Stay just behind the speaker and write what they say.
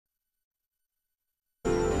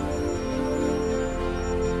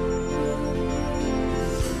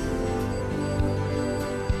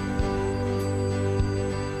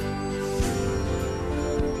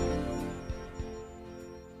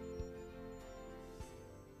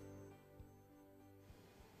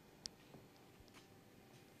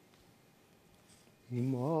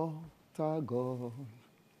Immortal God,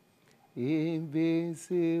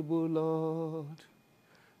 invincible Lord,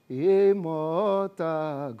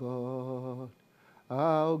 immortal God,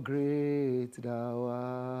 how great thou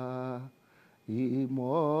art.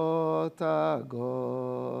 Immortal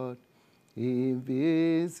God,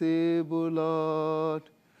 invincible Lord,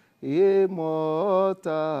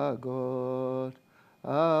 immortal God,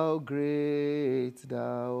 how great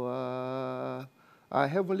thou art. Our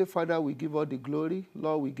Heavenly Father, we give all the glory.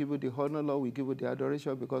 Lord, we give you the honor. Lord, we give you the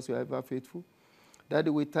adoration because you are ever faithful. Daddy,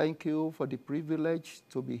 we thank you for the privilege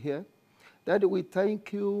to be here. Daddy, we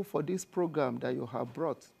thank you for this program that you have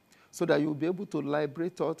brought so that you'll be able to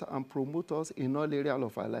liberate us and promote us in all areas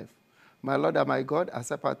of our life. My Lord and my God,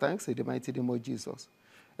 accept our thanks in the mighty name of Jesus.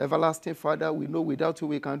 Everlasting Father, we know without you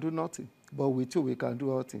we can do nothing, but with you we can do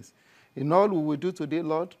all things. In all we will do today,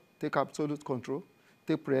 Lord, take absolute control,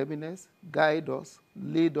 take preeminence, guide us,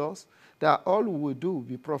 lead us, that all we will do will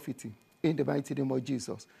be profiting in the mighty name of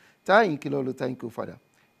Jesus. Thank you, Lord. Thank you, Father.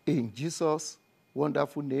 In Jesus'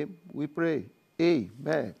 wonderful name, we pray.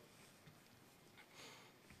 Amen.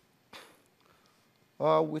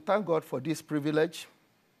 We thank God for this privilege,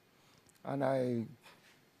 and I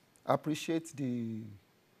appreciate the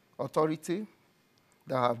authority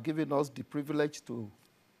that have given us the privilege to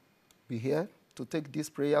be here to take this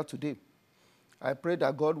prayer today. I pray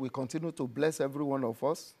that God will continue to bless every one of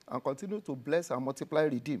us and continue to bless and multiply,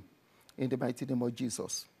 redeem in the mighty name of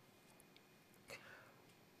Jesus.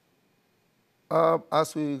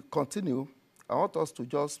 As we continue, I want us to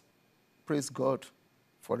just praise God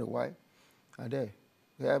for a while, and then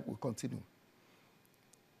we'll continue.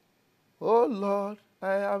 Oh Lord,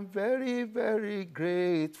 I am very, very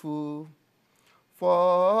grateful for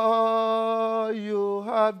all you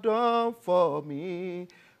have done for me.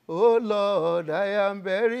 Oh Lord, I am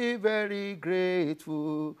very, very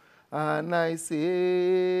grateful. And I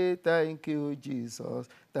say, thank you, Jesus.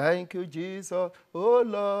 Thank you, Jesus. Oh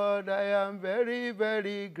Lord, I am very,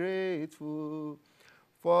 very grateful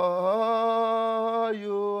for all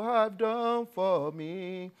you have done for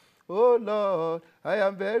me. Oh Lord, I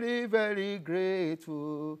am very, very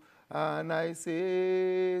grateful. And I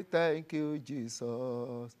say, thank you,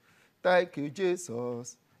 Jesus. Thank you,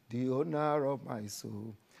 Jesus, the owner of my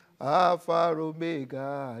soul. Alpha,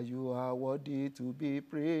 Omega, you are worthy to be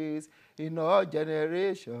praised. In all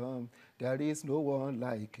generations, there is no one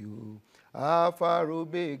like you. Alpha,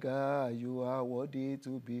 Omega, you are worthy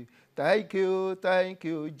to be. Thank you,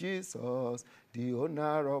 Jesus, the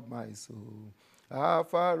owner of my soul.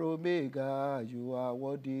 Alpha, Omega, you are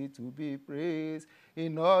worthy to be praised.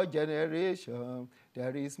 In all generations,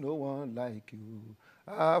 there is no one like you.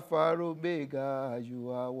 Alpha, Omega,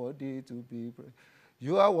 you are worthy to be praised.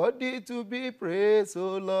 You are worthy to be praised,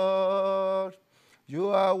 O Lord. You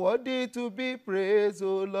are worthy to be praised,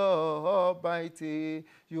 O Lord Almighty.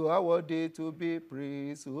 You are worthy to be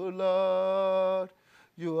praised, O Lord.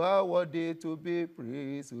 You are worthy to be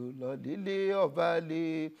praised, O Lord. Lily of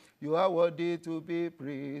Valley, you are worthy to be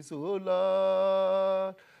praised, O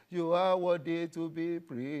Lord. You are worthy to be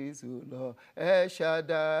praised, O Lord. El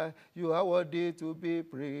Shaddai, you are worthy to be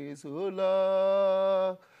praised, O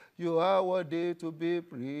Lord. You are worthy to be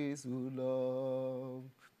praised, O Lord.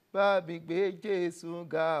 Bá mi gbé Jésù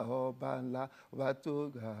ga ọba ńlá, ọba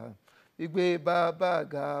tó ga. Ìgbé bàbá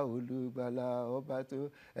ga olùgbàlà, ọba tó.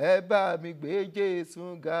 Ẹ bá mi gbé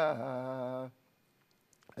Jésù ga.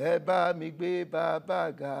 Ẹ bá mi gbé bàbá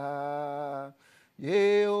ga.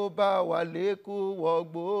 Yé ó bá wa lékú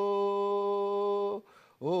wọgbó.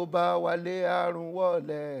 Ó bá wa lé àrùn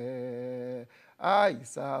wọlẹ̀.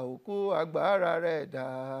 Àìsàn òkú agbára rẹ̀ dà.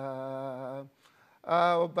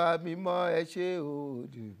 Ọba mímọ́ ẹ ṣé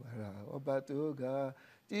Olùgbàlà, ọba tó ga.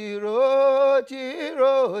 Tìró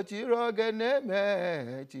tìró tìró gẹnẹmẹ,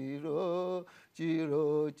 tìró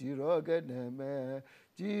tìró tìró gẹnẹmẹ,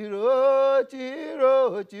 tìró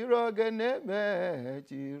tìró tìró gẹnẹmẹ,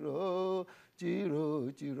 tìró tìró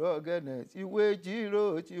tìró gẹnẹ, tìwé jìró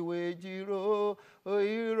tìwé jìró.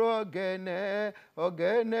 Oiro gene,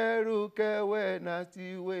 ogene rukewe na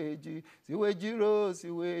siweji, siwejiro,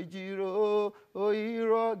 siwejiro.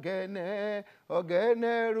 Oiro gene,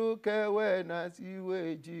 ogene rukewe na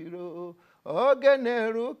siwejiro.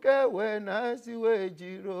 Ogene rukewe na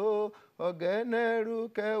siwejiro. Ogene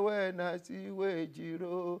rukewe na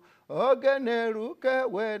siwejiro. Ogene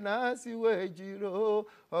rukewe na siwejiro.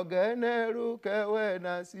 Ogene rukewe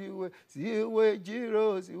na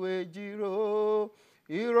siwejiro, siwejiro.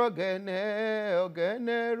 Irogene,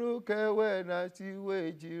 ogene rukewe na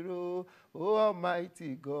siwejiro. Oh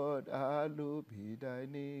Almighty God, hallowed be thy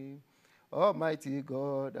name. Almighty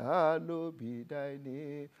God, hallowed be thy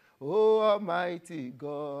name. O Almighty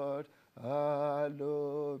God,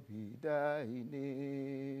 hallowed be thy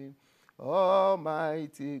name.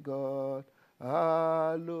 Almighty God,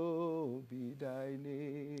 hallowed be thy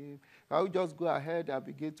name. I will just go ahead and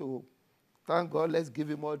begin to thank God. Let's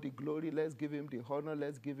give him all the glory. Let's give him the honor.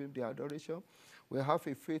 Let's give him the adoration. We have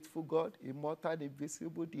a faithful God, immortal,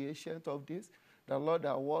 invisible, the ancient of this, the Lord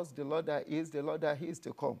that was, the Lord that is, the Lord that is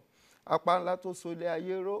to come. Apá ńlá tó solé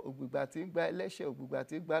ayé ró, ògbìgbà tí ń gba ẹlẹ́ṣẹ̀, ògbìgbà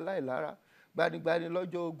tí ń gba láìlára, gbanigbani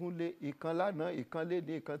lọ́jọ́ ogun lé, ìkan lánàá, ìkan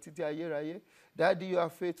léni, ìkan títí ayérayé. Daddy, you are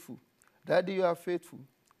faithful. Daddy, you are faithful.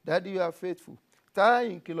 Daddy, you are faithful.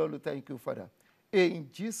 Thank you, Lord. Thank you, Father. In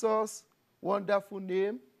Jesus' wonderful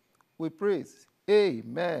name, we praise.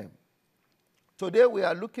 Amen. Today we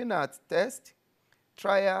are looking at test,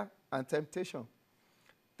 trial, and temptation.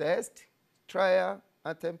 Test, trial,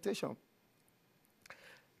 and temptation.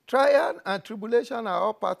 Trial and tribulation are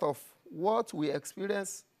all part of what we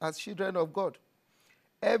experience as children of God.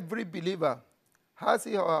 Every believer has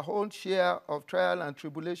his or her own share of trial and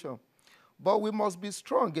tribulation, but we must be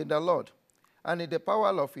strong in the Lord and in the power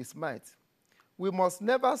of his might. We must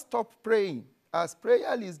never stop praying, as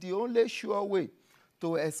prayer is the only sure way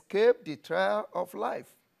to escape the trial of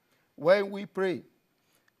life. When we pray,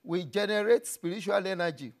 we generate spiritual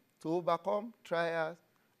energy to overcome trials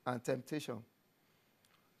and temptation.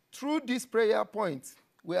 Through this prayer point,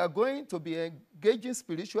 we are going to be engaging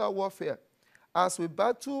spiritual warfare as we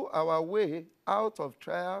battle our way out of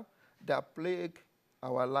trial that plague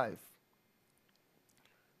our life.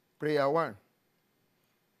 Prayer 1.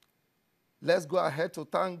 Let's go ahead to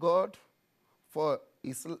thank God for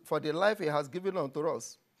the life he has given unto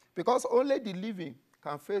us, because only the living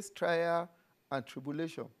can face trial and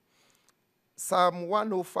tribulation. Psalm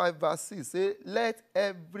 105 verse 6 says, let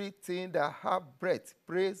everything that have breath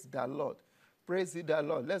praise the Lord. Praise the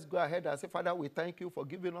Lord. Let's go ahead and say, Father, we thank you for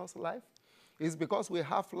giving us life. It's because we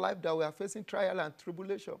have life that we are facing trial and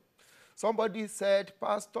tribulation. Somebody said,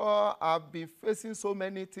 Pastor, I've been facing so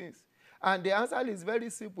many things. And the answer is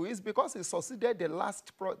very simple. It's because he succeeded the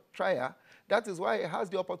last trial. That is why he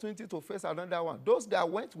has the opportunity to face another one. Those that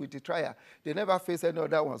went with the trial, they never face any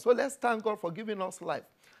other one. So let's thank God for giving us life.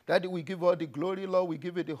 Daddy, we give all the glory, Lord. We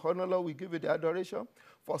give you the honor, Lord. We give you the adoration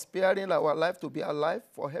for sparing our life to be alive,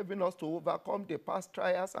 for helping us to overcome the past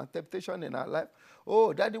trials and temptation in our life.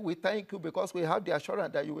 Oh, Daddy, we thank you because we have the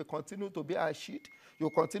assurance that you will continue to be our shield. You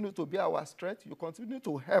will continue to be our strength. You continue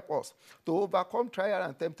to help us to overcome trial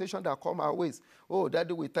and temptation that come our ways. Oh,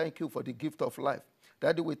 Daddy, we thank you for the gift of life.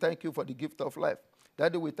 Daddy, we thank you for the gift of life.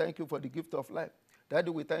 Daddy, we thank you for the gift of life. Daddy,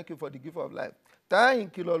 we thank you for the gift of life.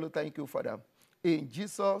 Thank you, Lord. Thank you, Father. In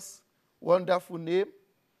Jesus' wonderful name,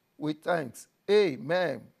 with thanks.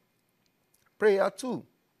 Amen. Prayer 2.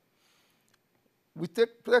 We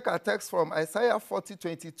take our text from Isaiah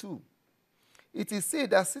 40:22. It is said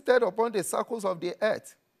that seated upon the circles of the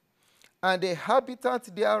earth, and the inhabitants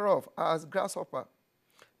thereof are as grasshopper.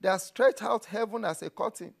 They have stretched out heaven as a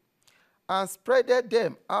curtain, and spreaded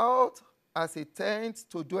them out as a tent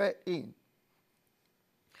to dwell in.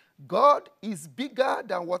 God is bigger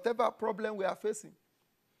than whatever problem we are facing.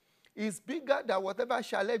 He's bigger than whatever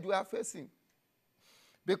challenge we are facing.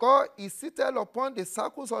 Because he's seated upon the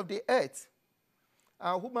circles of the earth,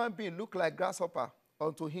 and human beings look like grasshopper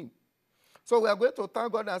unto him. So we are going to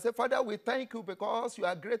thank God and say, Father, we thank you because you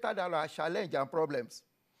are greater than our challenge and problems.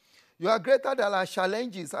 You are greater than our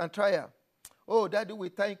challenges and trial. Oh, Daddy, we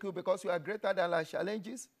thank you because you are greater than our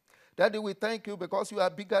challenges. Daddy, we thank you because you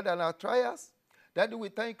are bigger than our trials. Daddy, we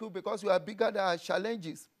thank you because you are bigger than our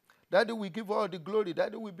challenges. Daddy, we give all the glory.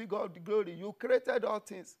 Daddy, we give all the glory. You created all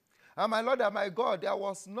things. And my Lord and my God, there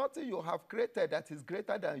was nothing you have created that is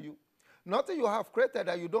greater than you. Nothing you have created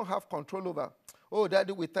that you don't have control over. Oh,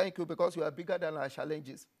 Daddy, we thank you because you are bigger than our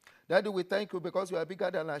challenges. Daddy, we thank you because you are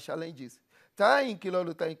bigger than our challenges. Thank you,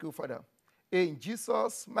 Lord. Thank you, Father. In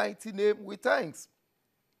Jesus' mighty name, we thanks.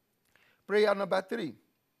 Prayer number 3.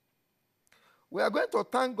 We are going to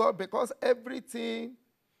thank God because everything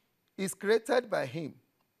is created by him.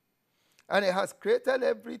 And he has created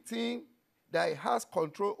everything that he has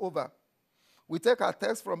control over. We take our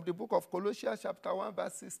text from the book of Colossians chapter 1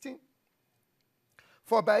 verse 16.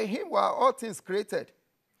 For by him were all things created,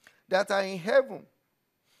 that are in heaven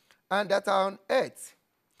and that are on earth,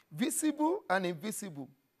 visible and invisible,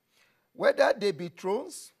 whether they be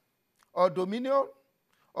thrones or dominion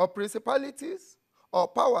or principalities or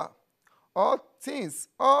power. All things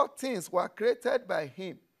were created by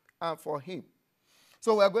him and for him.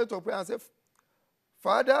 So we are going to pray and say,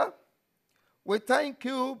 Father, we thank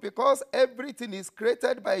you because everything is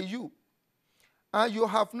created by you. And you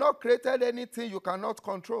have not created anything you cannot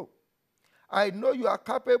control. I know you are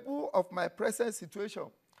capable of my present situation.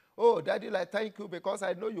 Oh, Daddy, I thank you because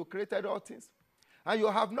I know you created all things. And you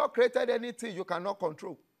have not created anything you cannot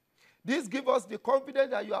control. This gives us the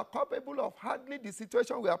confidence that you are capable of handling the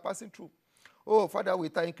situation we are passing through. Oh, Father, we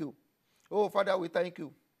thank you. Oh, Father, we thank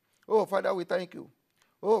you. Oh, Father, we thank you.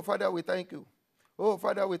 Oh, Father, we thank you. Oh,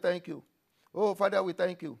 Father, we thank you. Oh, Father, we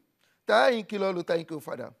thank you. Thank you, Lord. Thank you,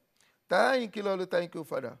 Father. Thank you, Lord. Thank you,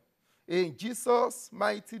 Father. In Jesus'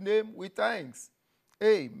 mighty name, we thanks.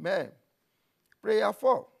 Amen. Prayer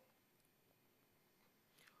 4.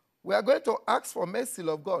 We are going to ask for mercy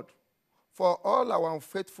of God for all our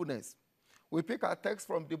unfaithfulness. We pick our text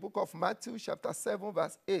from the book of Matthew chapter 7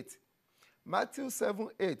 verse 8. Matthew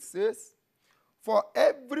 7:8 says, for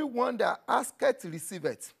everyone that asketh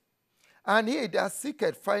receiveth, and he that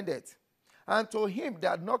seeketh findeth, and to him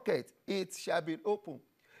that knocketh it shall be opened.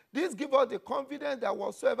 This gives us the confidence that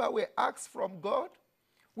whatsoever we ask from God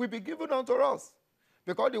will be given unto us.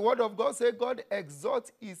 Because the word of God says God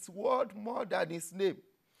exalts his word more than his name.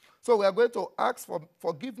 So we are going to ask for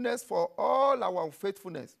forgiveness for all our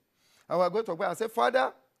unfaithfulness. And we are going to go and say,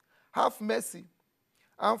 Father, have mercy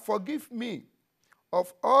and forgive me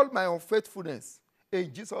of all my unfaithfulness.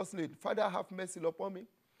 In Jesus' name, Father, have mercy upon me.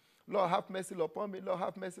 Lord, have mercy upon me. Lord,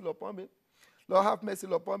 have mercy upon me. Lord, have mercy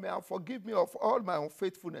upon me and forgive me of all my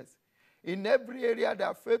unfaithfulness. In every area that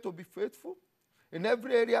I failed to be faithful, in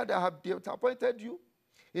every area that I have disappointed you,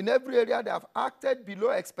 in every area that I have acted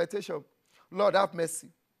below expectation, Lord, have mercy.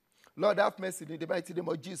 Lord, have mercy in the mighty name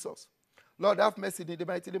of Jesus. Lord, have mercy in the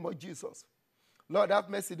mighty name of Jesus. Lord, have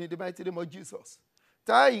mercy in the mighty name of Jesus.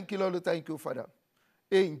 Thank you, Lord. Thank you, Father.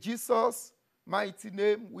 In Jesus' mighty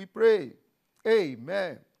name we pray.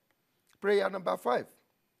 Amen. Prayer number 5.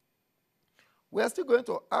 We are still going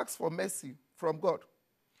to ask for mercy from God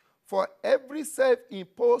for every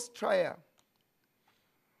self-imposed trial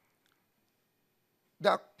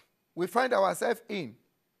that we find ourselves in.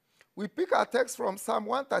 We pick our text from Psalm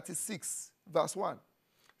 136, verse 1.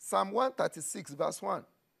 Psalm 136, verse 1.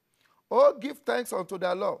 Oh, give thanks unto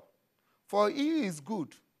the Lord, for he is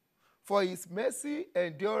good, for his mercy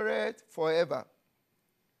endureth forever.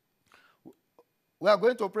 We are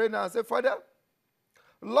going to pray now and say, Father,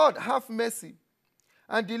 Lord, have mercy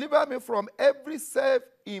and deliver me from every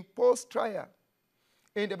self-imposed trial.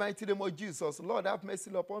 In the mighty name of Jesus, Lord, have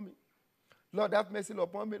mercy upon me. Lord, have mercy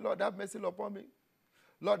upon me. Lord, have mercy upon me.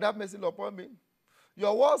 Lord, have mercy upon me.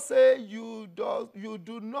 Your word says you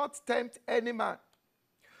do not tempt any man.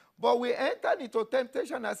 But we enter into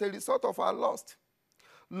temptation as a result of our lust.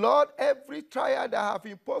 Lord, every trial that I have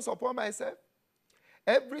imposed upon myself,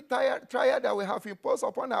 every trial that we have imposed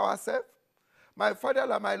upon ourselves, my Father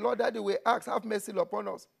and my Lord, Daddy, we ask, have mercy upon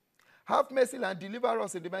us. Have mercy and deliver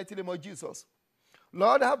us in the mighty name of Jesus.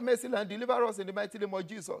 Lord, have mercy and deliver us in the mighty name of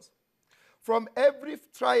Jesus. From every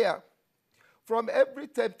trial, from every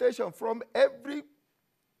temptation, from every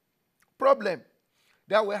problem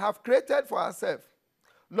that we have created for ourselves,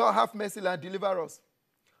 Lord, have mercy and deliver us.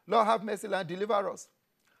 Lord, have mercy and deliver us.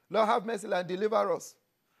 Lord, have mercy and deliver us.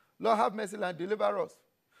 Lord, have mercy and deliver us.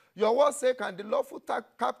 Your word says, can the lawful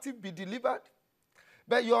captive be delivered?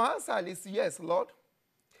 But your answer is yes, Lord.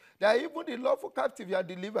 That even the lawful captive are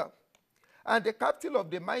delivered, and the captive of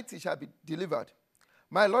the mighty shall be delivered.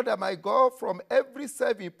 My Lord and my God, from every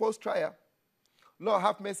self-imposed trial, Lord,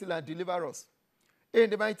 have mercy and deliver us. In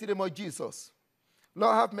the mighty name of Jesus.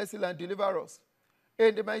 Lord, have mercy and deliver us.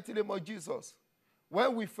 In the mighty name of Jesus.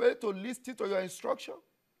 When we fail to listen to your instruction,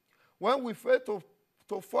 when we fail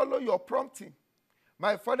to follow your prompting,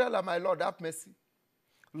 my Father and my Lord, have mercy.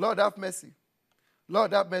 Lord, have mercy.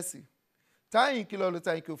 Lord, have mercy. Thank you, Lord.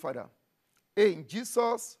 Thank you, Father. In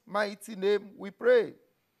Jesus' mighty name we pray.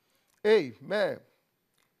 Amen.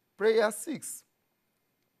 Prayer 6.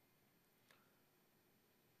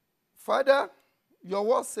 Father, your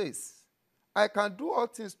word says, I can do all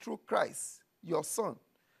things through Christ, your Son,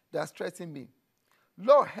 that strengthens me.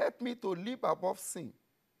 Lord, help me to live above sin.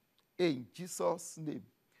 In Jesus' name.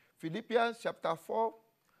 Philippians chapter 4,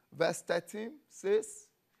 verse 13 says,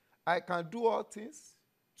 I can do all things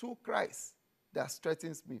through Christ that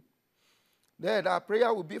strengthens me. Then our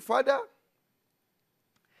prayer will be, Father,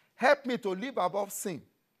 help me to live above sin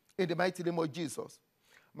in the mighty name of Jesus.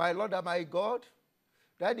 My Lord and my God,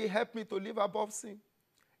 Daddy, help me to live above sin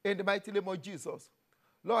in the mighty name of Jesus.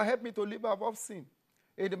 Lord, help me to live above sin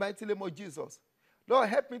in the mighty name of Jesus. Lord,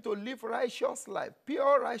 help me to live righteous life,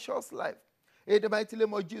 pure righteous life in the mighty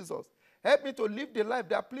name of Jesus. Help me to live the life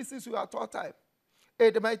that pleases you at all time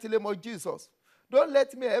in the mighty name of Jesus. Don't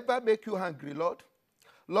let me ever make you angry, Lord.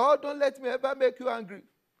 Lord, don't let me ever make you angry.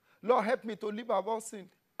 Lord, help me to live above sin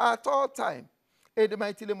at all time in the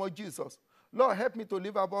mighty name of Jesus. Lord, help me to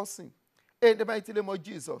live above sin. In the mighty name of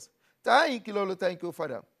Jesus. Thank you, Lord. Thank you,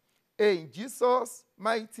 Father. In Jesus'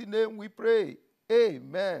 mighty name we pray.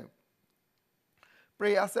 Amen.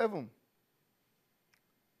 Prayer 7.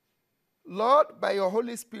 Lord, by your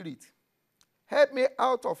Holy Spirit, help me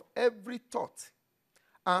out of every thought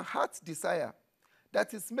and heart desire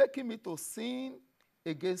that is making me to sin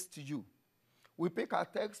against you. We pick our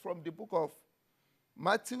text from the book of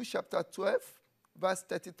Matthew chapter 12, verse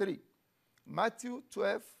 33. Matthew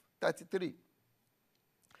 12, 33.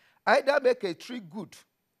 Either make a tree good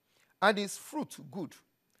and its fruit good,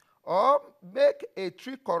 or make a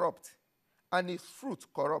tree corrupt and its fruit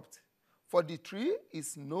corrupt. For the tree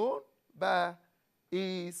is known by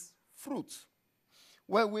its fruit.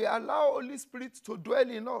 When we allow Holy Spirit to dwell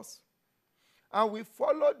in us, and we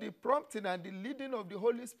follow the prompting and the leading of the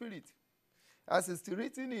Holy Spirit, as is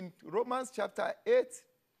written in Romans chapter 8,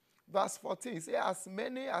 verse 14, it says, as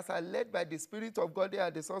many as are led by the Spirit of God, they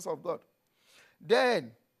are the sons of God.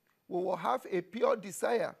 Then we will have a pure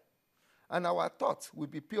desire, and our thoughts will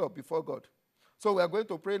be pure before God. So we are going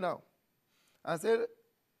to pray now and say,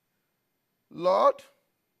 Lord,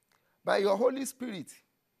 by your Holy Spirit,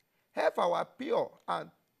 help our pure and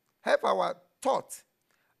help our thought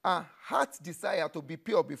and heart desire to be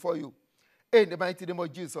pure before you. In the mighty name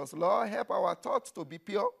of Jesus, Lord, help our thoughts to be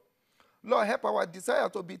pure. Lord, help our desire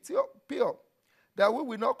to be pure, that we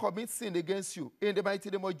will not commit sin against you. In the mighty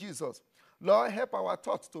name of Jesus, Lord, help our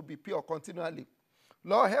thoughts to be pure continually.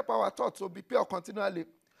 Lord, help our thoughts to be pure continually.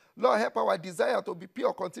 Lord, help our desire to be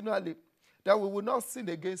pure continually, that we will not sin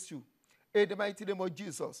against you. In the mighty name of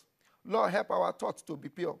Jesus, Lord, help our thoughts to be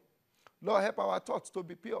pure. Lord, help our thoughts to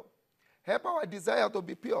be pure. Help our desire to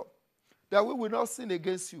be pure, that we will not sin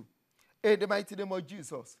against you. In the mighty name of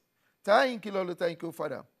Jesus. Thank you, Lord. Thank you,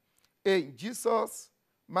 Father. In Jesus'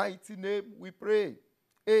 mighty name we pray.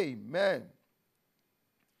 Amen.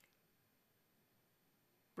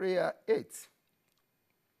 Prayer 8.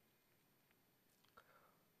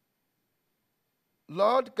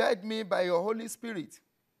 Lord, guide me by your Holy Spirit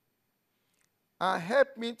and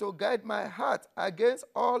help me to guide my heart against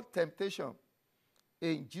all temptation.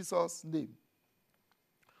 In Jesus' name.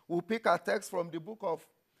 We'll pick our text from the book of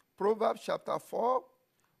Proverbs chapter 4,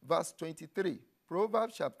 verse 23.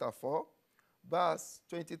 Proverbs chapter 4, verse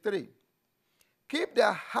 23. Keep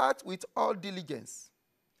the heart with all diligence,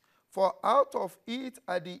 for out of it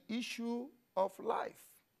are the issue of life.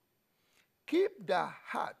 Keep the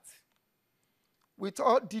heart with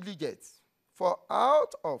all diligence, for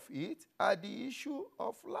out of it are the issue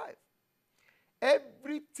of life.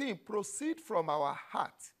 Everything proceeds from our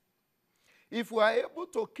heart. If we are able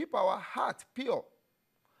to keep our heart pure,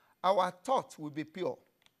 our thoughts will be pure.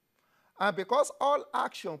 And because all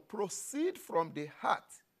action proceeds from the heart,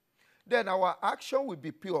 then our action will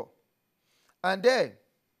be pure. And then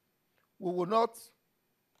we will not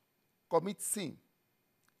commit sin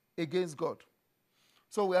against God.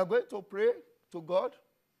 So we are going to pray to God,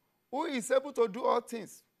 who is able to do all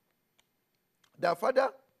things. That Father,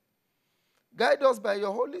 guide us by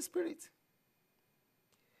your Holy Spirit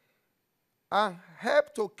and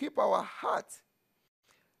help to keep our heart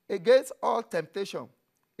against all temptation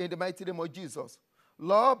in the mighty name of Jesus.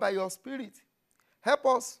 Lord, by your Spirit, help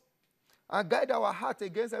us and guide our heart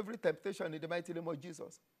against every temptation in the mighty name of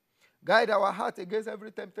Jesus. Guide our heart against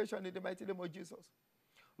every temptation in the mighty name of Jesus.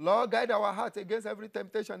 Lord, guide our heart against every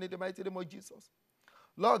temptation in the mighty name of Jesus.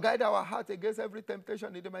 Lord, guide our heart against every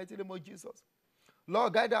temptation in the mighty name of Jesus.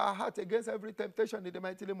 Lord, guide our heart against every temptation in the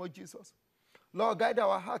mighty name of Jesus. Lord, guide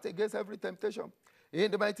our heart against every temptation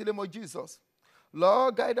in the mighty name of Jesus.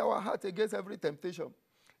 Lord, guide our heart against every temptation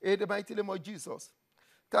in the mighty name of Jesus.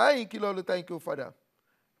 Thank you, Lord. Thank you, Father.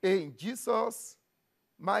 In Jesus'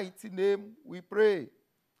 mighty name we pray.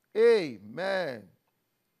 Amen.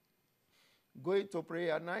 Going to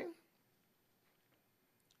prayer 9.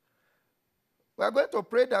 We are going to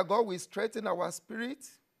pray that God will strengthen our spirit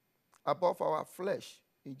above our flesh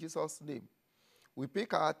in Jesus' name. We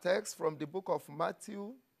pick our text from the book of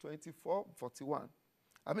Matthew 24:41.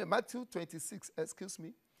 Matthew 26, excuse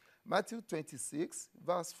me. Matthew 26,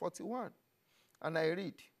 verse 41. And I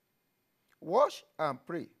read, watch and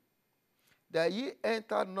pray, that ye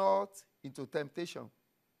enter not into temptation.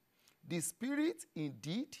 The spirit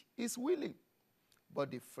indeed is willing,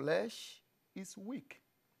 but the flesh is weak.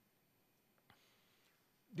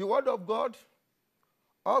 The word of God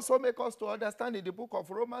also makes us to understand in the book of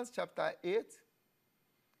Romans chapter 8,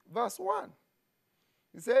 verse 1.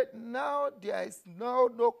 He said, now there is now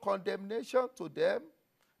no condemnation to them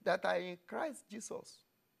that are in Christ Jesus,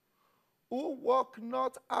 who walk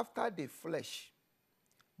not after the flesh,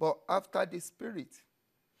 but after the Spirit.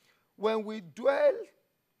 when we dwell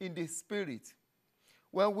in the Spirit,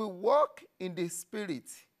 when we walk in the Spirit,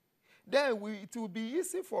 then it will be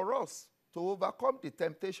easy for us to overcome the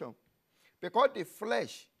temptation, because the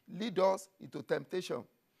flesh leads us into temptation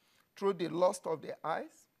through the lust of the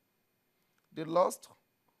eyes, the lust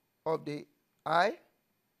of the eye,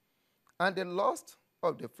 and the lust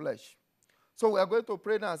of the flesh. So we are going to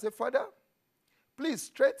pray now and say, Father, please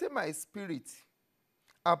strengthen my spirit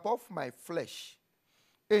above my flesh.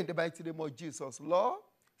 In the mighty name of Jesus, Lord,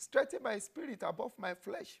 strengthen my spirit above my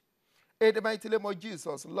flesh. In the mighty name of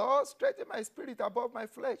Jesus, Lord, strengthen my spirit above my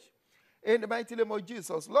flesh. In the mighty name of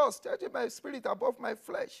Jesus, Lord, strengthen my spirit above my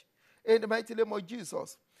flesh. In the mighty name of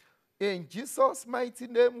Jesus. In Jesus' mighty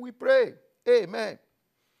name we pray. Amen.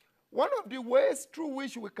 One of the ways through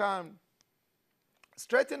which we can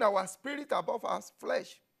strengthen our spirit above our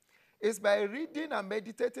flesh is by reading and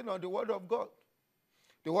meditating on the Word of God.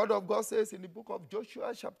 The Word of God says in the book of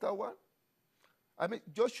Joshua chapter 1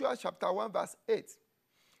 verse 8.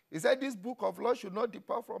 He said, this book of law should not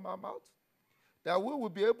depart from our mouth, that we will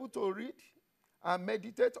be able to read and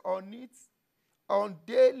meditate on it on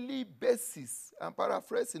daily basis. I'm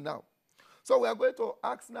paraphrasing now. So we are going to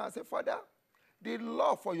ask now, say, Father, the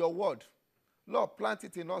law for your word, Lord, plant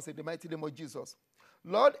it in us in the mighty name of Jesus.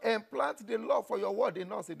 Lord, implant the law for your word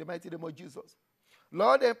in us in the mighty name of Jesus.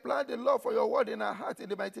 Lord, implant the law for your word in our heart in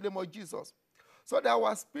the mighty name of Jesus, so that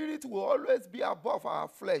our spirit will always be above our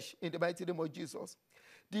flesh in the mighty name of Jesus.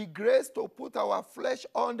 The grace to put our flesh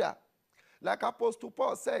under, like Apostle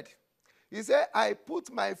Paul said. He said, I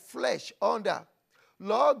put my flesh under.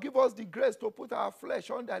 Lord, give us the grace to put our flesh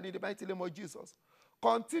under in the mighty name of Jesus.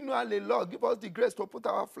 Continually, Lord, give us the grace to put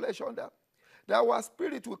our flesh under, that our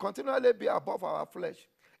spirit will continually be above our flesh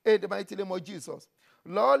in the mighty name of Jesus.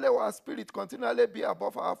 Lord, let our spirit continually be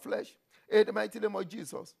above our flesh in the mighty name of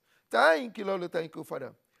Jesus. Thank you, Lord. Thank you,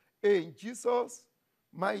 Father. In Jesus'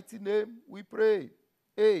 mighty name we pray.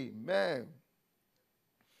 Amen.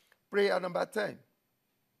 Prayer number 10.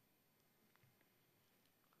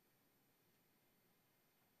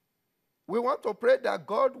 We want to pray that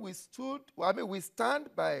God will stand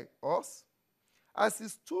by us as he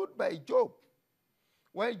stood by Job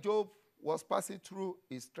when Job was passing through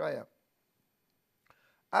his trial.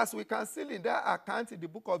 As we can see in that account in the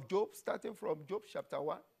book of Job, starting from Job chapter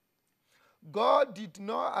 1, God did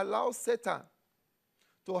not allow Satan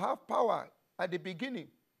to have power at the beginning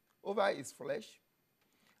over his flesh.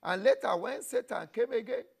 And later, when Satan came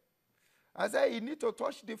again, I said, you need to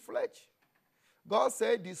touch the flesh. God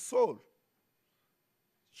said the soul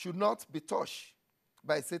should not be touched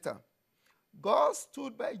by Satan. God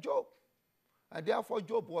stood by Job, and therefore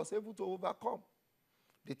Job was able to overcome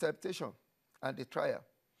the temptation and the trial.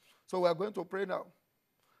 So we are going to pray now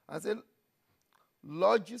and say,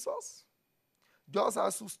 Lord Jesus, just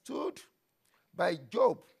as you stood by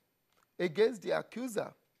Job against the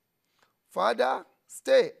accuser, Father,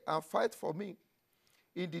 stay and fight for me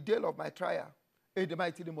in the day of my trial, in the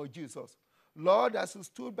mighty name of Jesus. Lord, as you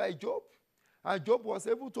stood by Job, and Job was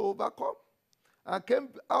able to overcome and came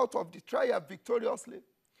out of the trial victoriously,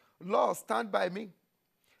 Lord, stand by me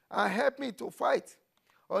and help me to fight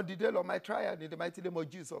on the day of my trial in the mighty name of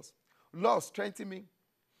Jesus. Lord, strengthen me.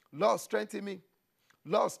 Lord, strengthen me.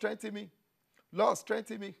 Lord, strengthen me. Lord,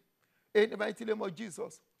 strengthen me in the mighty name of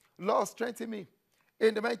Jesus. Lord, strengthen me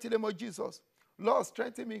in the mighty name of Jesus. Lord,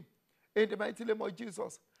 strengthen me in the mighty name of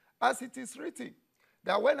Jesus. As it is written,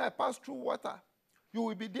 that when I pass through water, you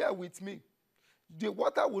will be there with me. The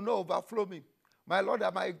water will not overflow me. My Lord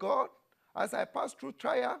and my God, as I pass through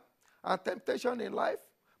trial and temptation in life,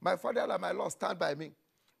 my Father and my Lord, stand by me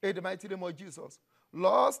in the mighty name of Jesus.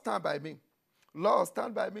 Lord, stand by me. Lord,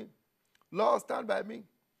 stand by me. Lord, stand by me.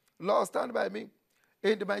 Lord, stand by me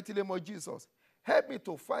in the mighty name of Jesus. Help me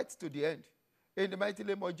to fight to the end in the mighty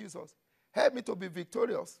name of Jesus. Help me to be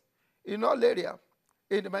victorious in all areas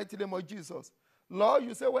in the mighty name of Jesus. Lord,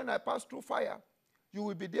 you say when I pass through fire, you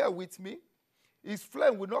will be there with me. His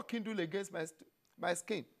flame will not kindle against my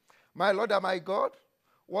skin. My Lord and my God,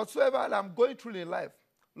 whatsoever I'm going through in life,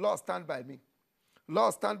 Lord, stand by me.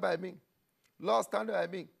 Lord, stand by me. Lord, stand by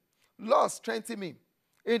me. Lord, strengthen me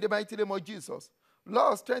in the mighty name of Jesus.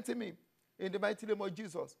 Lord, strengthen me in the mighty name of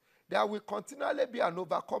Jesus. That will continually be an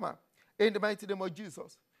overcomer in the mighty name of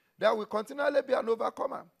Jesus. That will continually be an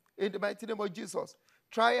overcomer in the mighty name of Jesus.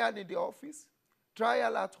 Trial in the office,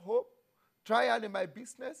 trial at home, trial in my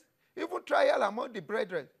business, even trial among the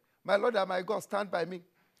brethren. My Lord and my God, stand by me.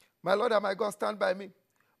 My Lord and my God, stand by me.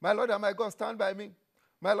 My Lord and my God, stand by me.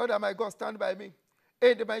 My Lord and my God, stand by me.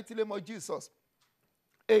 In the mighty name of Jesus.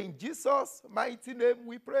 In Jesus' mighty name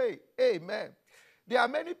we pray. Amen. There are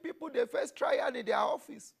many people, they face trial in their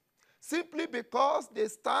office. simply because they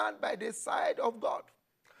stand by the side of God.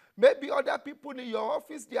 Maybe other people in your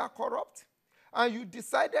office, they are corrupt, and you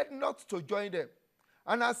decided not to join them.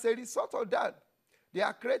 And as a result of that, they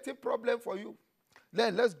are creating problem for you.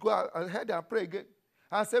 Then let's go ahead and pray again.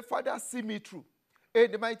 And say, Father, see me through.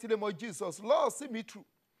 In the mighty name of Jesus, Lord, see me through.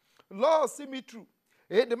 Lord, see me through.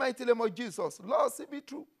 In the mighty name of Jesus, Lord, see me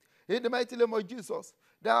through. In the mighty name of Jesus,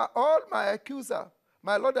 that all my accuser,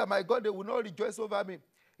 my Lord and my God, they will not rejoice over me.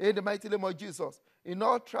 In the mighty name of Jesus, in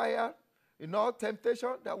all trial, in all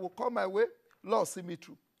temptation that will come my way, Lord, see me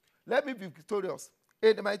through. Let me be victorious.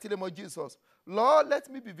 In the mighty name of Jesus. Lord, let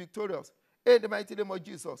me be victorious. In the mighty name of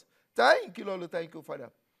Jesus. Thank you, Lord. Thank you, Father.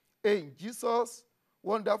 In Jesus'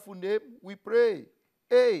 wonderful name, we pray.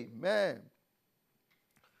 Amen.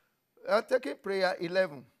 Taking prayer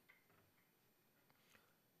 11.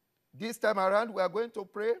 This time around, we are going to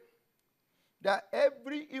pray that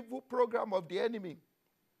every evil program of the enemy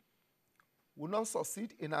will not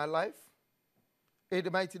succeed in our life. In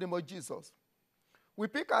the mighty name of Jesus. We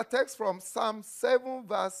pick our text from Psalm 7,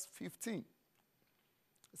 verse 15.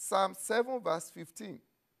 Psalm 7, verse 15.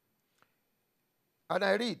 And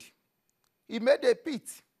I read, He made a pit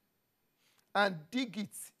and digged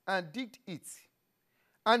it,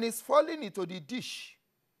 and is falling into the ditch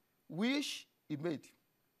which He made.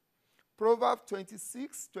 Proverbs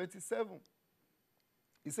 26:27.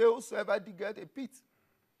 He says, whosoever diggeth a pit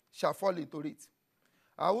shall fall into it,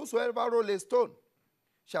 and whosoever roll a stone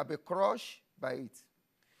shall be crushed by it.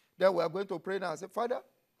 Then we are going to pray now and say, Father,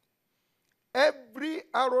 every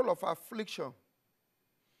arrow of affliction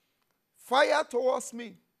fire towards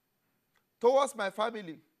me, towards my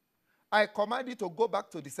family, I command it to go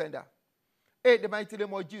back to the sender. In the mighty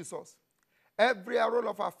name of Jesus. Every arrow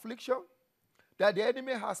of affliction that the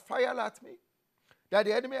enemy has fired at me, that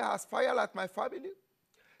the enemy has fired at my family,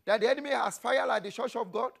 that the enemy has fired at the church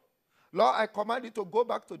of God, Lord, I command it to go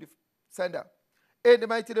back to the sender. In the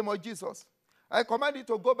mighty name of Jesus. I command it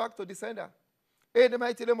to go back to the sender. In the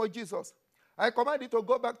mighty name of Jesus. I command it to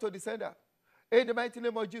go back to the sender. In the mighty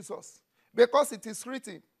name of Jesus. Because it is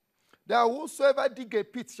written that whosoever dig a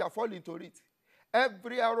pit shall fall into it.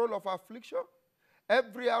 Every arrow of affliction,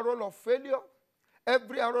 every arrow of failure,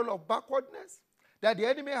 every arrow of backwardness that the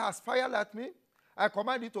enemy has fired at me, I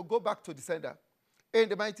command it to go back to the sender. In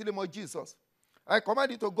the mighty name of Jesus. I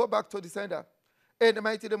command it to go back to the sender. In the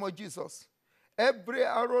mighty name of Jesus. Every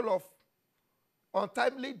arrow of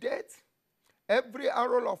untimely death, every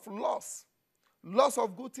arrow of loss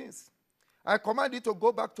of good things, I command it to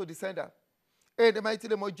go back to the sender. In the mighty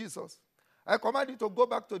name of Jesus. I command it to go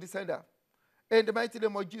back to the sender. In the mighty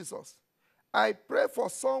name of Jesus. I pray for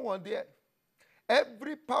someone there.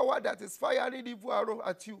 Every power that is firing evil arrow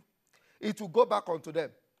at you, it will go back onto them.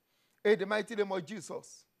 In the mighty name of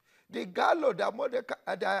Jesus. The gallows that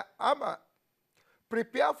Mordecai, the armor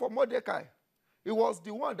prepared for Mordecai, it was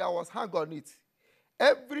the one that was hung on it.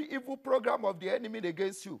 Every evil program of the enemy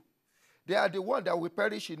against you, they are the one that will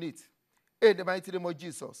perish in it. In the mighty name of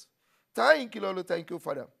Jesus. Thank you, Lord. Thank you,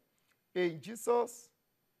 Father. In Jesus'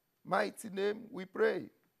 mighty name we pray.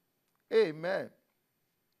 Amen.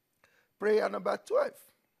 Prayer number 12.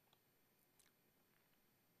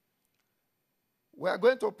 We are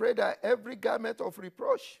going to pray that every garment of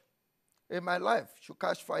reproach in my life should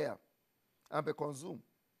catch fire and be consumed.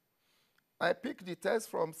 I pick the text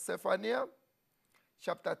from Zephaniah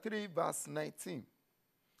chapter 3, verse 19.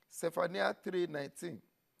 Zephaniah 3:19.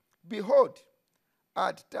 Behold,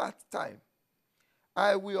 at that time,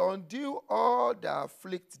 I will undo all that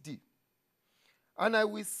afflict thee, and I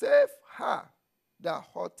will save her that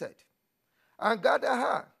hurted, and gather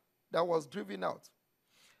her that was driven out.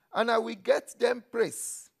 And I will get them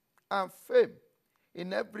praise and fame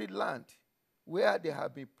in every land where they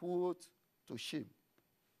have been put to shame.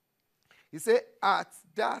 He said, at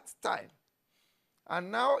that time.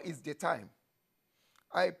 And now is the time.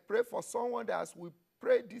 I pray for someone that as we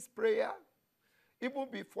pray this prayer, even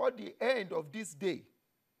before the end of this day,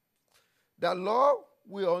 the Lord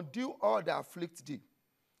will undo all that afflict thee.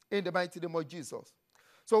 In the mighty name of Jesus.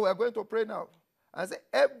 So we are going to pray now. And say,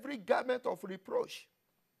 every garment of reproach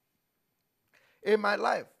in my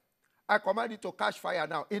life, I command it to catch fire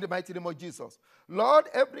now. In the mighty name of Jesus. Lord,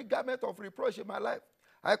 every garment of reproach in my life,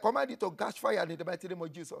 I command it to catch fire in the mighty name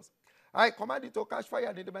of Jesus. I command it to catch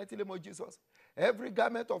fire in the mighty name of Jesus. Every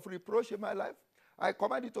garment of reproach in my life, I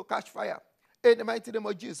command it to catch fire in the mighty name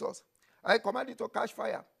of Jesus. I command it to catch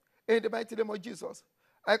fire in the mighty name of Jesus.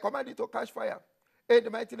 I command it to catch fire in the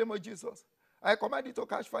mighty name of Jesus. I command it to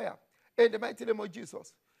catch fire in the mighty name of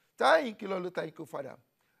Jesus. Thank you, Lord. Thank you, Father.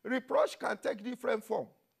 Reproach can take different form.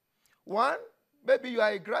 One, maybe you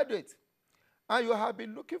are a graduate and you have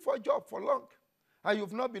been looking for a job for long, and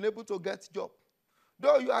you've not been able to get a job.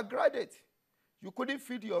 Though you are graduate, you couldn't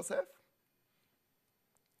feed yourself.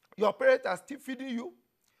 Your parents are still feeding you.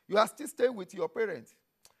 You are still staying with your parents.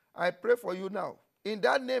 I pray for you now. In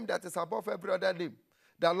that name that is above every other name,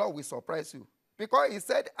 the Lord will surprise you. Because he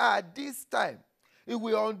said, at this time, he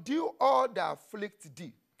will undo all that afflict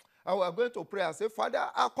thee. And we are going to pray and say, Father,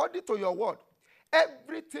 according to your word,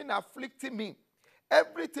 everything afflicting me,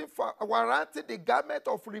 everything warranting the garment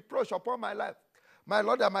of reproach upon my life, my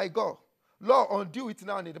Lord and my God, Lord, undo it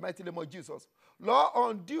now in the mighty name of Jesus. Lord,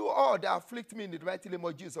 undo all that afflict me in the mighty name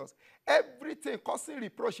of Jesus. Everything causing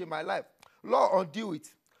reproach in my life, Lord, undo it.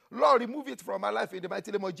 Lord, remove it from my life in the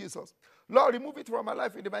mighty name of Jesus. Lord, remove it from my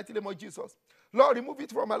life in the mighty name of Jesus. Lord, remove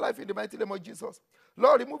it from my life in the mighty name of Jesus.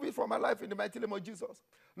 Lord, remove it from my life in the mighty name of Jesus.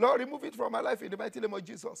 Lord, remove it from my life in the mighty name of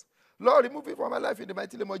Jesus. Lord, remove it from my life in the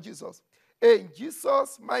mighty name of Jesus. In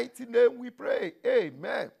Jesus' mighty name we pray.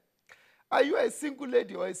 Amen. Are you a single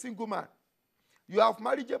lady or a single man? You have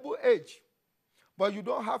marriageable age, but you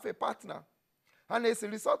don't have a partner. And as a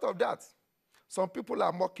result of that, some people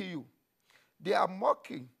are mocking you. Their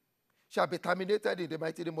mocking shall be terminated in the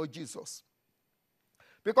mighty name of Jesus.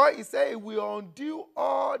 Because he said, he will undo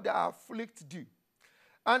all that afflict thee.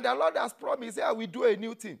 And the Lord has promised, I will do a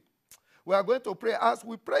new thing. We are going to pray. As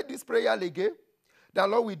we pray this prayer again, the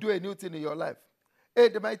Lord will do a new thing in your life.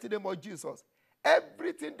 In the mighty name of Jesus.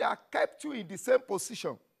 Everything that kept you in the same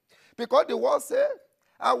position. Because the word says,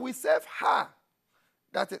 I will save her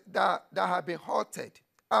that have been hurted.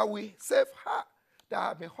 I will save her that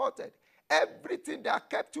have been hurted. Everything that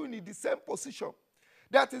kept you in the same position,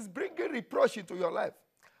 that is bringing reproach into your life,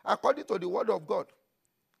 according to the word of God,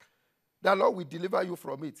 the Lord will deliver you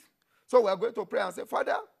from it. So we are going to pray and say,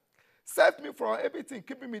 Father, save me from everything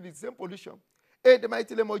keeping me in the same position. In the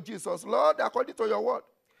mighty name of Jesus. Lord, according to your word,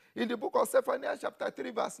 in the book of Zephaniah chapter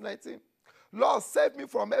 3 verse 19, Lord, save me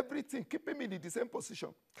from everything keeping me in the same position.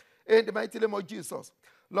 In the mighty name of Jesus.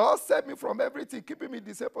 Lord, save me from everything keeping me in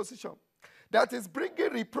the same position that is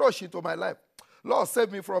bringing reproach into my life. Lord,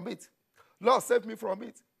 save me from it. Lord, save me from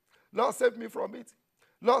it. Lord, save me from it.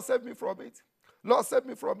 Lord, save me from it. Lord, save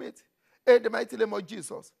me from it. In the mighty name of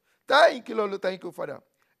Jesus. Thank you, Lord. Thank you, Father.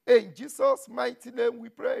 In Jesus' mighty name we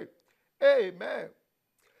pray. Amen.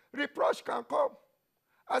 Reproach can come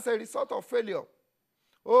as a result of failure.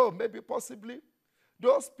 Oh, maybe possibly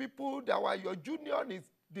those people that were your junior in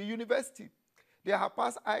the university, they have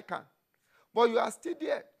passed ICANN, but you are still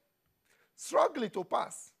there, struggling to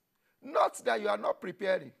pass. Not that you are not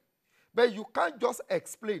preparing, but you can't just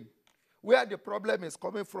explain where the problem is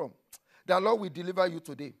coming from. The Lord will deliver you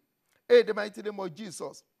today. In the mighty name of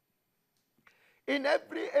Jesus. In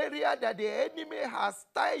every area that the enemy has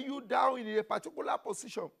tied you down in a particular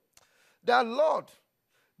position, the Lord,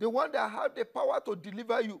 the one that has the power to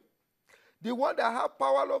deliver you, the one that has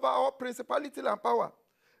power over all principality and power,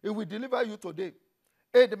 he will deliver you today.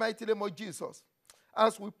 In the mighty name of Jesus.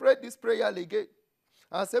 As we pray this prayer again,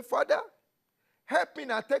 and say, Father, help me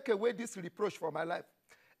and take away this reproach from my life.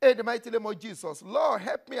 In the mighty name of Jesus. Lord,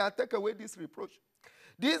 help me and take away this reproach.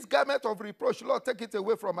 This garment of reproach, Lord, take it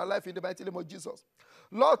away from my life in the mighty name of Jesus.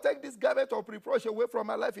 Lord, take this garment of reproach away from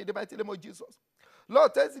my life in the mighty name of Jesus.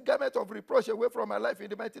 Lord, take this garment of reproach away from my life in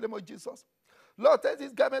the mighty name of Jesus. Lord, take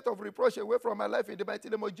this garment of reproach away from my life in the mighty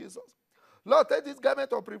name of Jesus. Lord, take this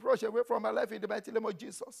garment of reproach away from my life in the mighty name of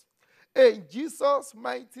Jesus. In Jesus'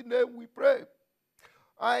 mighty name we pray.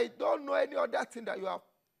 I don't know any other thing that you are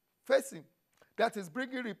facing that is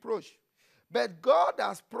bringing reproach. But God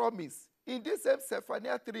has promised in this same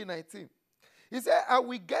Zephaniah 3:19. He said, I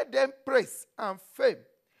will get them praise and fame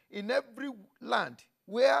in every land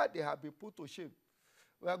where they have been put to shame.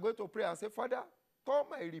 We are going to pray and say, Father, turn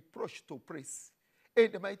my reproach to praise. In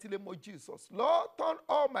the mighty name of Jesus. Lord, turn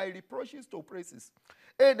all my reproaches to praises.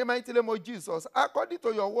 In the mighty name of Jesus. According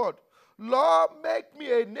to your word, Lord, make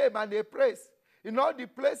me a name and a praise in all the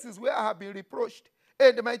places where I have been reproached.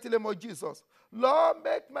 In the mighty name of Jesus. Lord,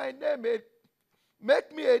 make me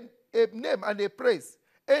a name and a praise.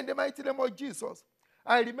 In the mighty name of Jesus.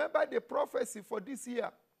 I remember the prophecy for this year.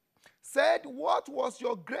 Said, what was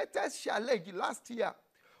your greatest challenge last year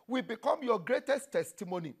will become your greatest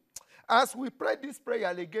testimony. As we pray this prayer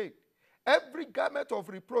again, every garment of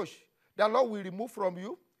reproach the Lord will remove from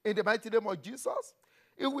you in the mighty name of Jesus.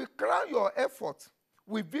 It will crown your effort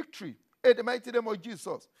with victory in the mighty name of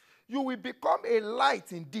Jesus. You will become a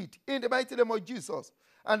light indeed in the mighty name of Jesus.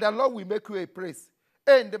 And the Lord will make you a praise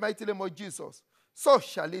in the mighty name of Jesus. So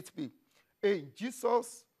shall it be. In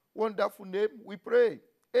Jesus' wonderful name we pray.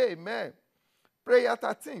 Amen. Prayer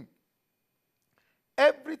 13.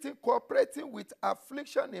 everything cooperating with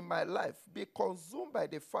affliction in my life be consumed by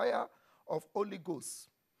the fire of Holy Ghost.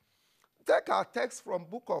 Take our text from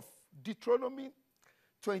book of Deuteronomy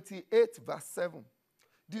 28 verse 7.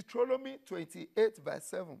 Deuteronomy 28 verse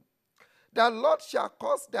 7. The Lord shall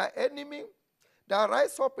cause thy enemy that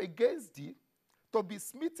rise up against thee to be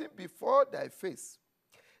smitten before thy face.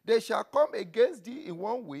 They shall come against thee in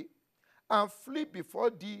one way and flee before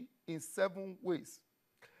thee in 7 ways.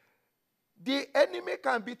 The enemy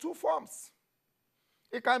can be 2 forms.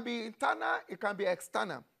 It can be internal, it can be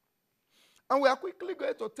external. And we are quickly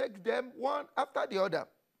going to take them one after the other.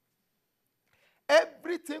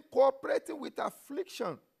 Everything cooperating with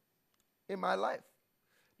affliction in my life,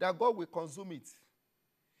 that God will consume it.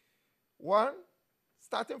 1,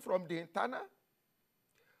 starting from the internal,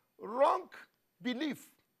 wrong belief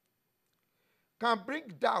can bring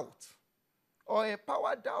doubt or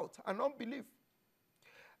empower doubt and unbelief.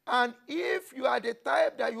 And if you are the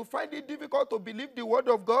type that you find it difficult to believe the word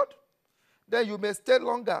of God, then you may stay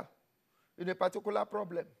longer in a particular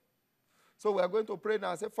problem. So we are going to pray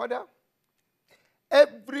now and say, Father,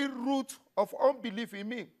 every root of unbelief in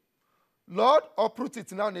me, Lord, uproot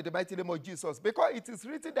it now in the mighty name of Jesus. Because it is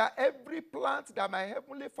written that every plant that my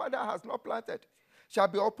heavenly Father has not planted shall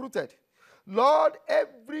be uprooted. Lord,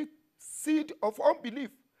 every seed of unbelief,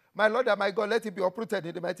 my Lord and my God, let it be uprooted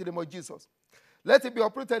in the mighty name of Jesus. Let it be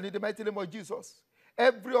uprooted in the mighty name of Jesus.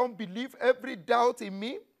 Every unbelief, every doubt in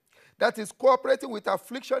me that is cooperating with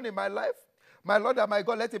affliction in my life, my Lord and my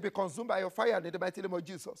God, let it be consumed by your fire in the mighty name of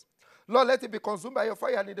Jesus. Lord, let it be consumed by your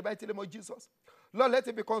fire in the mighty name of Jesus. Lord, let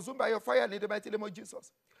it be consumed by your fire in the mighty name of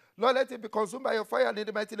Jesus. Lord, let it be consumed by your fire in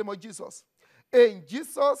the mighty name of Jesus. In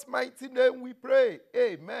Jesus' mighty name we pray.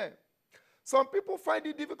 Amen. Some people find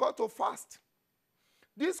it difficult to fast.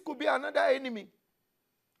 This could be another enemy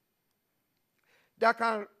that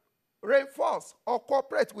can reinforce or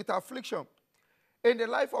cooperate with affliction in the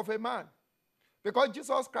life of a man. Because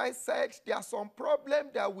Jesus Christ said there are some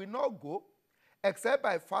problems that will not go except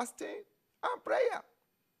by fasting and prayer.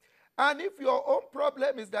 And if your own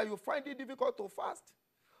problem is that you find it difficult to fast,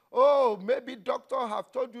 oh, maybe doctor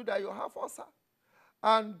have told you that you have ulcer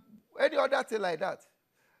and any other thing like that,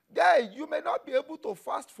 then you may not be able to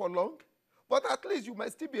fast for long, but at least you may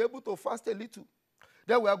still be able to fast a little.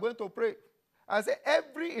 Then we are going to pray and say,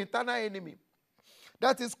 every internal enemy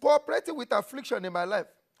that is cooperating with affliction in my life,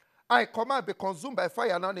 I command be consumed by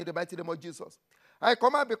fire now in the mighty name of Jesus. I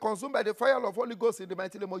command be consumed by the fire of Holy Ghost in the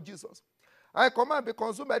mighty name of Jesus. I command be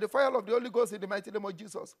consumed by the fire of the Holy Ghost in the mighty name of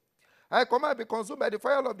Jesus. I command be consumed by the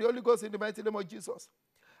fire of the Holy Ghost in the mighty name of Jesus.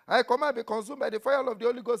 I command be consumed by the fire of the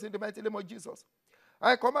Holy Ghost in the mighty name of Jesus.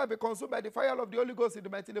 I command be consumed by the fire of the Holy Ghost in the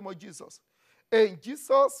mighty name of Jesus. In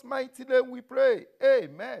Jesus' mighty name we pray.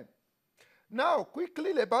 Amen. Now,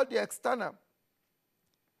 quickly about the external.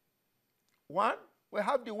 1, we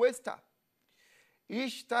have the waster.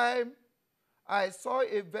 Each time I saw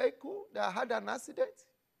a vehicle that had an accident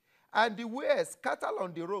and the waste scattered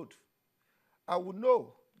on the road, I would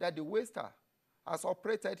know that the waster has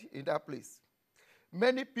operated in that place.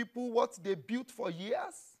 Many people, what they built for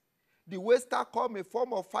years, the waster come a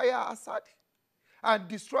form of fire hazard and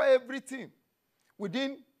destroy everything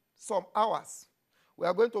within some hours. We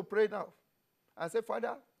are going to pray now and say,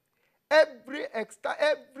 Father,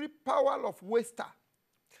 every power of waster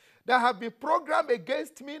that have been programmed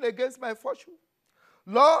against me and against my fortune,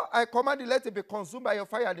 Lord, I command it, let it be consumed by your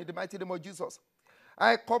fire in the mighty name of Jesus.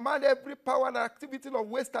 I command every power and activity of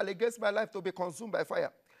waster against my life to be consumed by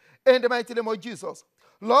fire in the mighty name of Jesus.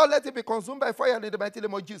 Lord, let it be consumed by fire in the mighty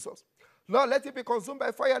name of Jesus. Lord, let it be consumed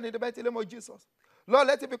by fire in the mighty name of Jesus. Lord,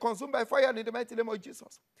 let it be consumed by fire in the mighty name of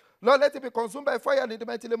Jesus. Lord, let it be consumed by fire in the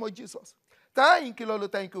mighty name of Jesus. Thank you,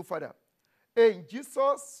 Lord. Thank you, Father. In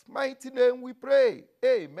Jesus' mighty name we pray.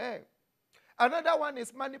 Amen. Another one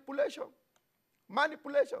is manipulation.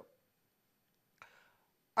 Manipulation.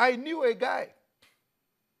 I knew a guy.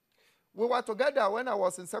 We were together when I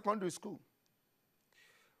was in secondary school.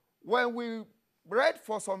 When we read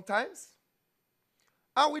for some times,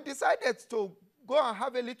 and we decided to go and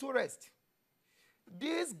have a little rest.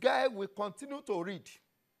 This guy will continue to read.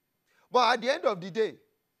 But at the end of the day,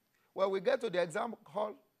 when we get to the exam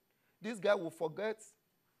hall, this guy will forget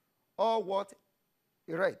all what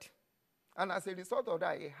he read. And as a result of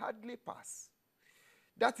that, he hardly passed.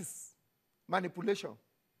 That is manipulation,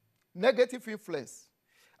 negative influence.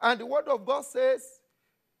 And the word of God says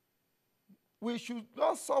we should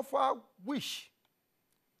not suffer wish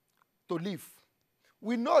to live.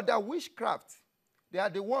 We know that witchcraft, they are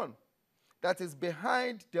the one that is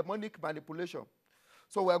behind demonic manipulation.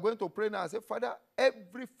 So we are going to pray now and say, Father,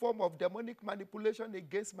 every form of demonic manipulation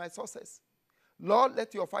against my success, Lord,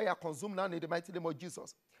 let your fire consume now in the mighty name of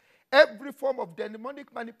Jesus. Every form of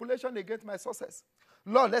demonic manipulation against my success,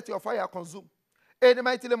 Lord, let your fire consume in the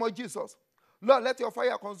mighty name of Jesus. Lord, let your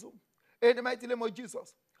fire consume in the mighty name of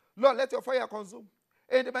Jesus. Lord, let your fire consume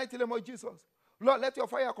in the mighty name of Jesus. Lord, let your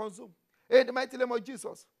fire consume in the mighty name of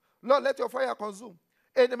Jesus. Lord, let your fire consume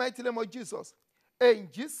in the mighty name of Jesus. In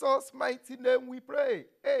Jesus' mighty name we pray.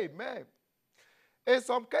 Amen. In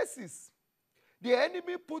some cases, the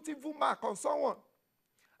enemy put evil mark on someone,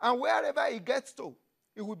 and wherever he gets to,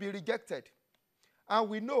 it will be rejected. And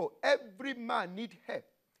we know every man needs help.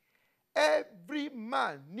 Every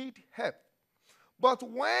man needs help. But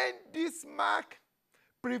when this mark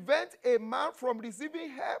prevents a man from receiving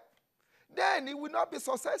help, then he will not be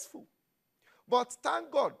successful. But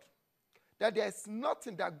thank God that there is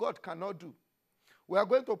nothing that God cannot do. We are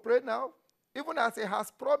going to pray now, even as he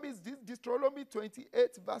has promised this, Deuteronomy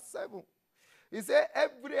 28 verse 7. He said,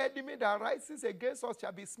 every enemy that rises against us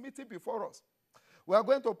shall be smitten before us. We are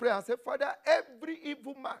going to pray and say, Father, every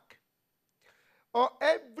evil mark or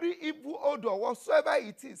every evil odor, whatsoever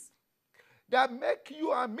it is, that make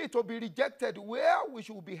you and me to be rejected where we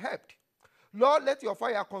should be helped, Lord, let your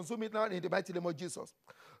fire consume it now in the mighty name of Jesus.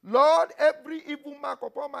 Lord, every evil mark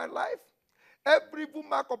upon my life, every evil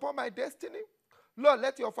mark upon my destiny, Lord,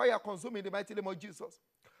 let your fire consume in the mighty name of Jesus.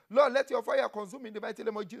 Lord, let your fire consume in the mighty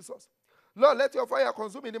name of Jesus. Lord, let your fire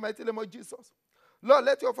consume in the mighty name of Jesus. Lord,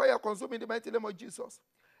 let your fire consume in the mighty name of Jesus.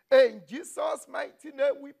 In Jesus' mighty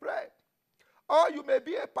name we pray. Or you may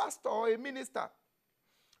be a pastor or a minister.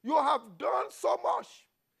 You have done so much,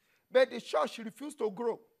 but the church refused to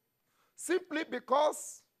grow. Simply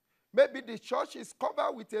because maybe the church is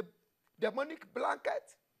covered with a demonic blanket,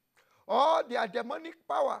 or their demonic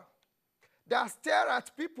power that stare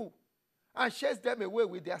at people and chase them away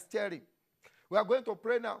with their staring. We are going to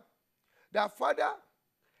pray now that, Father,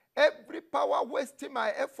 every power wasting my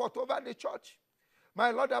effort over the church, my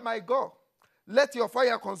Lord and my God, let your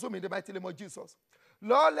fire consume in the mighty name of Jesus.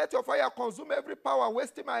 Lord, let your fire consume every power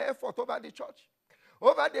wasting my effort over the church,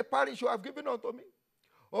 over the parish you have given unto me,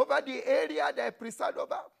 over the area that I preside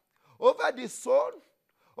over the soul,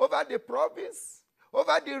 over the province,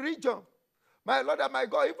 over the region, my Lord and my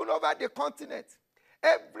God, even over the continent.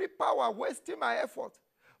 Every power wasting my effort,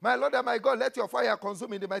 my Lord and my God, let your fire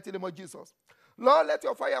consume in the mighty name of Jesus. Lord, let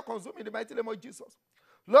your fire consume in the mighty name of Jesus.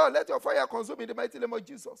 Lord, let your fire consume in the mighty name of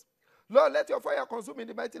Jesus. Lord, let your fire consume in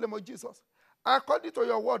the mighty name of Jesus. According to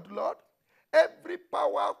your word, Lord, every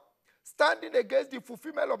power standing against the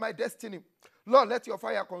fulfillment of my destiny, Lord, let your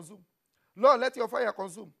fire consume. Lord, let your fire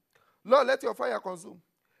consume. Lord, let your fire consume.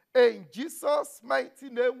 In Jesus' mighty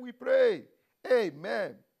name we pray.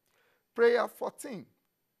 Amen. Prayer 14.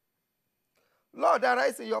 Lord,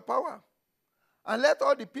 arise in your power, and let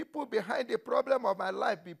all the people behind the problem of my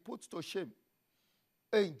life be put to shame.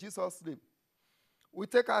 In Jesus' name. We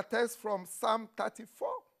take our text from Psalm 34.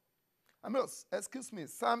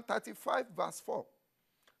 Psalm 35 verse 4.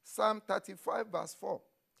 Psalm 35 verse 4.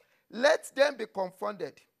 Let them be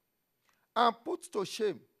confounded and put to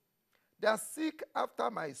shame that seek after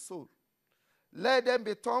my soul. Let them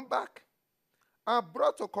be turned back and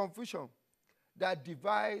brought to confusion that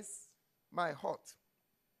devise my heart.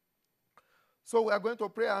 So we are going to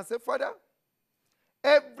pray and say, Father,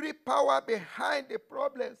 every power behind the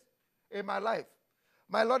problems in my life,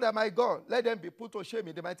 my Lord and my God, let them be put to shame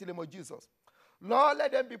in the mighty name of Jesus. Lord,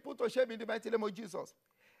 let them be put to shame in the mighty name of Jesus.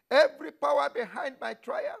 Every power behind my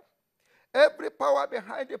trial, every power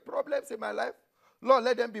behind the problems in my life, Lord,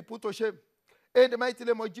 let them be put to shame in the mighty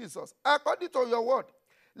name of Jesus. According to your word,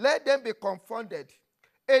 let them be confounded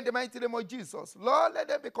in the mighty name of Jesus. Lord, let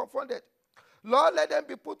them be confounded. Lord, let them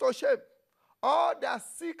be put to shame. All that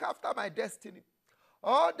seek after my destiny,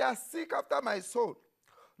 all that seek after my soul,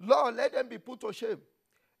 Lord, let them be put to shame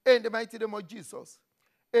in the mighty name of Jesus.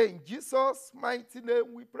 In Jesus' mighty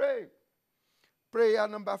name we pray. Prayer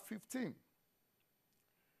number 15.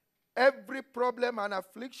 Every problem and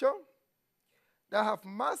affliction that have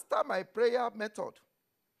mastered my prayer method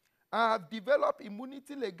and have developed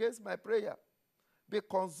immunity against my prayer be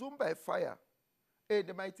consumed by fire in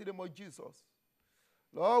the mighty name of Jesus.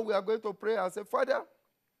 Lord, we are going to pray and say, Father,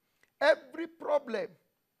 every problem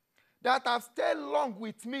that have stayed long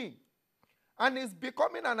with me and is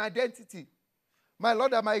becoming an identity, my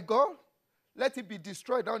Lord and my God, let it be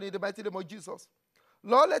destroyed now in the mighty name of Jesus.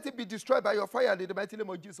 Lord, let it be destroyed by your fire in the mighty name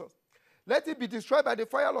of Jesus. Let it be destroyed by the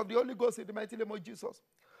fire of the Holy Ghost in the mighty name of Jesus.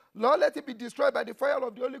 Lord, let it be destroyed by the fire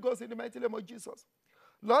of the Holy Ghost in the mighty name of Jesus.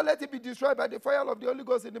 Lord, let it be destroyed by the fire of the Holy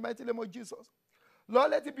Ghost in the mighty name of Jesus.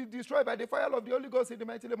 Lord, let it be destroyed by the fire of the Holy Ghost in the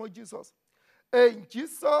mighty name of Jesus. In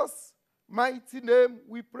Jesus' mighty name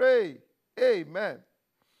we pray. Amen.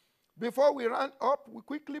 Before we round up, we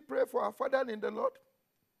quickly pray for our Father in the Lord.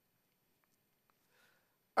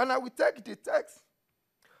 And I will take the text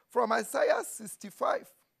from Isaiah 65,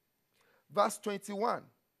 verse 21.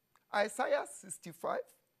 Isaiah 65,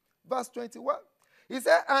 verse 21. He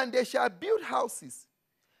said, and they shall build houses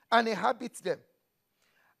and inhabit them,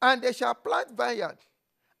 and they shall plant vineyard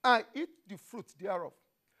and eat the fruit thereof.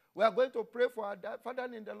 We are going to pray for our Father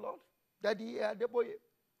in the Lord, Daddy Adeboye,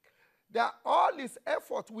 that all his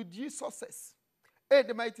effort will yield success. In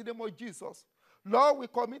the mighty name of Jesus. Lord, we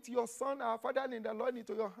commit your Son, our Father in the Lord,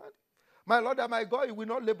 into your hand. My Lord and my God, he will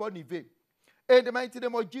not labor in vain. In the mighty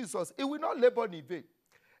name of Jesus, he will not labor in vain.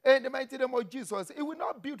 In the mighty name of Jesus, he will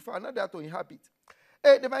not build for another to inhabit.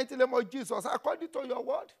 In the mighty name of Jesus, according to your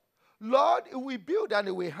word, Lord, he will build and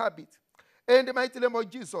he will inhabit. In the mighty name of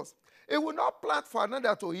Jesus, he will not plant for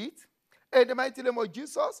another to eat. In the mighty name of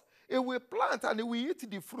Jesus, he will plant and he will eat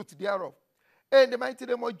the fruit thereof. In the mighty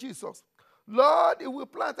name of Jesus, Lord, he will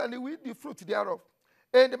plant and he will eat the fruit thereof.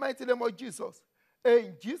 In the mighty name of Jesus.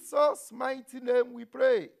 In Jesus' mighty name we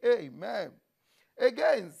pray. Amen.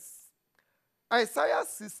 Again, Isaiah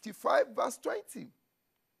 65, verse 20.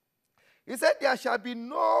 He said, there shall be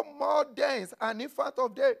no more days an infant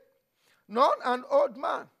of death, nor an old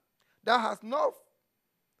man that has not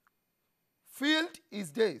filled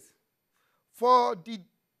his days. For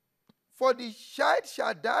the child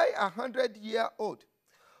shall die 100 years old,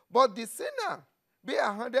 but the sinner be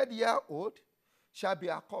 100 years old shall be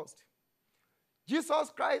accursed.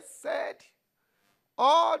 Jesus Christ said,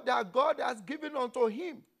 all that God has given unto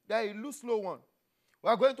him, that he lose no one. We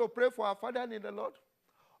are going to pray for our Father in the Lord.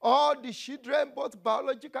 All the children, both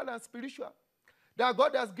biological and spiritual, that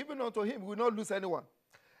God has given unto him, will not lose anyone.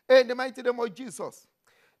 In the mighty name of Jesus,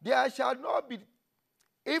 there shall not be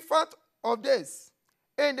infant of days.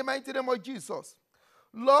 In the mighty name of Jesus.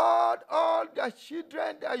 Lord, all the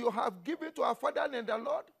children that you have given to our Father in the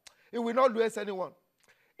Lord, he will not lose anyone.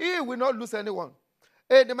 He will not lose anyone.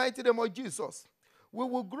 In the mighty name of Jesus. We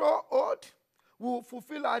will grow old. We will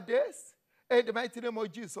fulfill our days. In the mighty name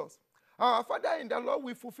of Jesus. Our Father in the Lord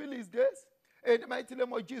will fulfill his days. In the mighty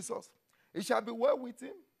name of Jesus. It shall be well with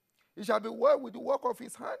him. It shall be well with the work of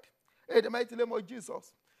his hand. In the mighty name of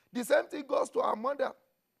Jesus. The same thing goes to our mother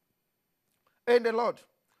in the Lord.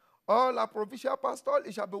 All our provincial pastors,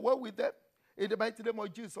 it shall be well with them. In the mighty name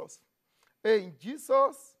of Jesus. In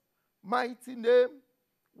Jesus' mighty name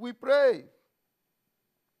we pray.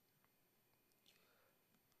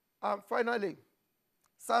 And finally,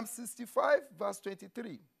 Psalm 65, verse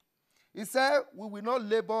 23. He said, we will not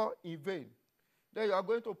labor in vain. Then you are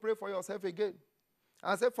going to pray for yourself again.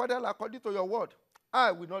 And say, Father, according to your word,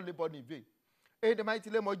 I will not labor in vain. In the mighty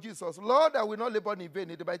name of Jesus. Lord, I will not labor in vain.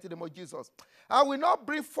 In the mighty name of Jesus. I will not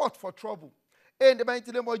bring forth for trouble. In the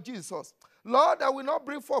mighty name of Jesus. Lord, I will not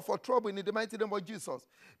bring forth for trouble in the mighty name of Jesus.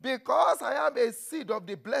 Because I am a seed of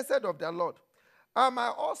the blessed of the Lord. And my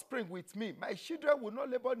offspring with me. My children will not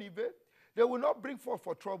labor in vain. They will not bring forth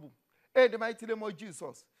for trouble. In the mighty name of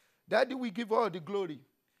Jesus. Daddy, we give all the glory.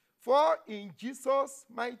 For in Jesus'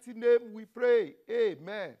 mighty name we pray.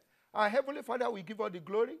 Amen. Our Heavenly Father, we give all the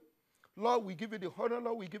glory. Lord, we give you the honor.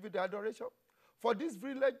 Lord, we give you the adoration. For this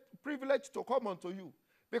privilege to come unto you.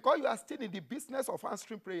 Because you are still in the business of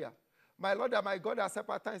answering prayer. My Lord and my God, I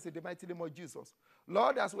sympathize in the mighty name of Jesus.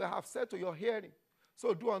 Lord, as we have said to your hearing,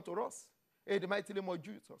 so do unto us in the mighty name of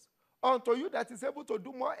Jesus. Unto you that is able to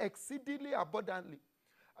do more exceedingly abundantly,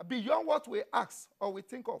 beyond what we ask or we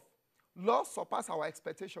think of. Lord, surpass our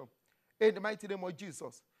expectation in the mighty name of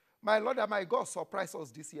Jesus. My Lord and my God, surprise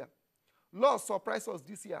us this year. Lord, surprise us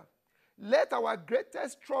this year. Let our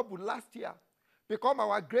greatest trouble last year become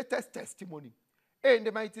our greatest testimony in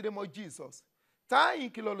the mighty name of Jesus.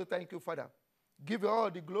 Thank you, Lord. Thank you, Father. Give you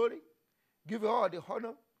all the glory. Give you all the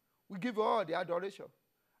honor. We give you all the adoration.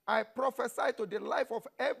 I prophesy to the life of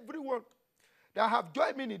everyone that have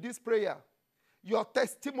joined me in this prayer. Your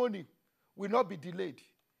testimony will not be delayed.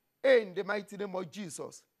 In the mighty name of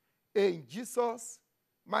Jesus. In Jesus'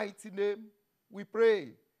 mighty name we pray.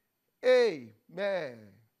 Amen.